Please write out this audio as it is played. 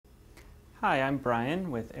Hi, I'm Brian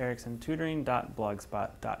with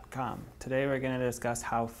ericksontutoring.blogspot.com. Today we're going to discuss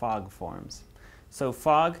how fog forms. So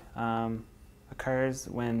fog occurs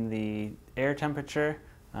when the air temperature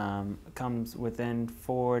comes within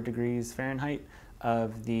 4 degrees Fahrenheit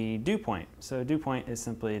of the dew point. So dew point is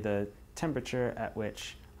simply the temperature at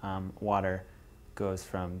which water goes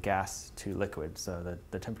from gas to liquid, so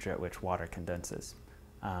the temperature at which water condenses.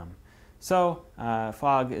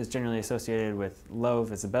 Fog is generally associated with low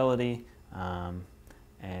visibility,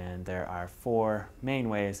 and there are 4 main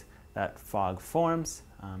ways that fog forms.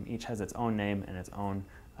 Each has its own name and its own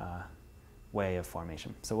way of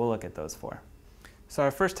formation. So we'll look at those 4. So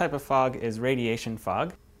our first type of fog is radiation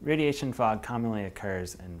fog. Radiation fog commonly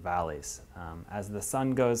occurs in valleys. As the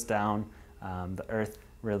sun goes down, the Earth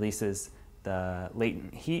releases the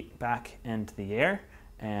latent heat back into the air,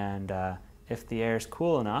 and if the air is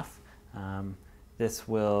cool enough, this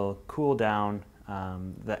will cool down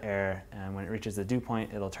the air, and when it reaches the dew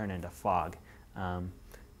point, it'll turn into fog.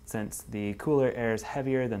 Since the cooler air is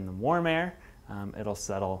heavier than the warm air, it'll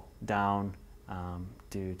settle down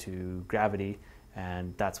due to gravity,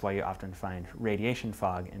 and that's why you often find radiation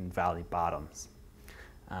fog in valley bottoms.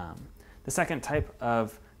 The second type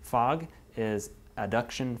of fog is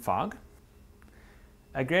adduction fog.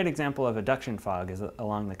 A great example of adduction fog is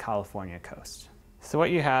along the California coast. So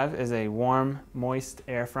what you have is a warm, moist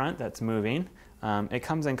air front that's moving. It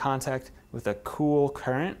comes in contact with a cool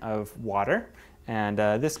current of water, and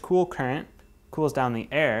this cool current cools down the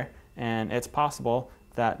air, and it's possible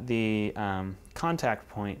that the contact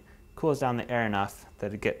point cools down the air enough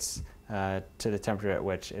that it gets to the temperature at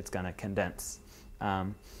which it's going to condense.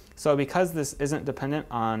 So because this isn't dependent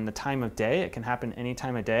on the time of day, it can happen any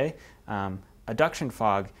time of day, adduction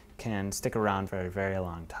fog can stick around for a very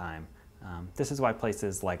long time. This is why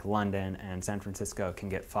places like London and San Francisco can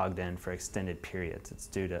get fogged in for extended periods. It's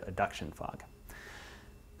due to adduction fog.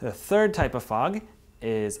 The third type of fog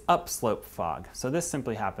is upslope fog. So this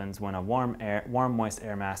simply happens when a warm, moist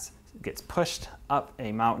air mass gets pushed up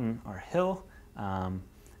a mountain or hill.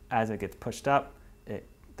 As it gets pushed up,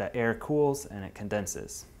 the air cools and it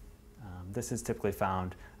condenses. This is typically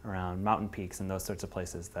found around mountain peaks and those sorts of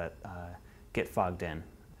places that get fogged in.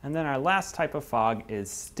 And then our last type of fog is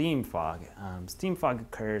steam fog. Steam fog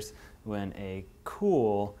occurs when a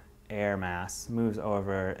cool air mass moves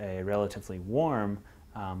over a relatively warm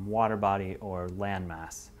water body or land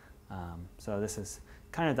mass. So this is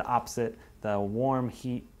kind of the opposite. The warm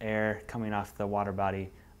heat air coming off the water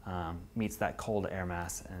body meets that cold air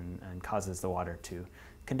mass and causes the water to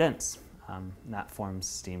condense. And that forms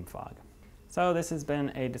steam fog. So this has been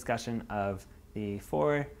a discussion of the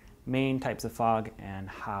 4 main types of fog and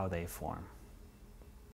how they form.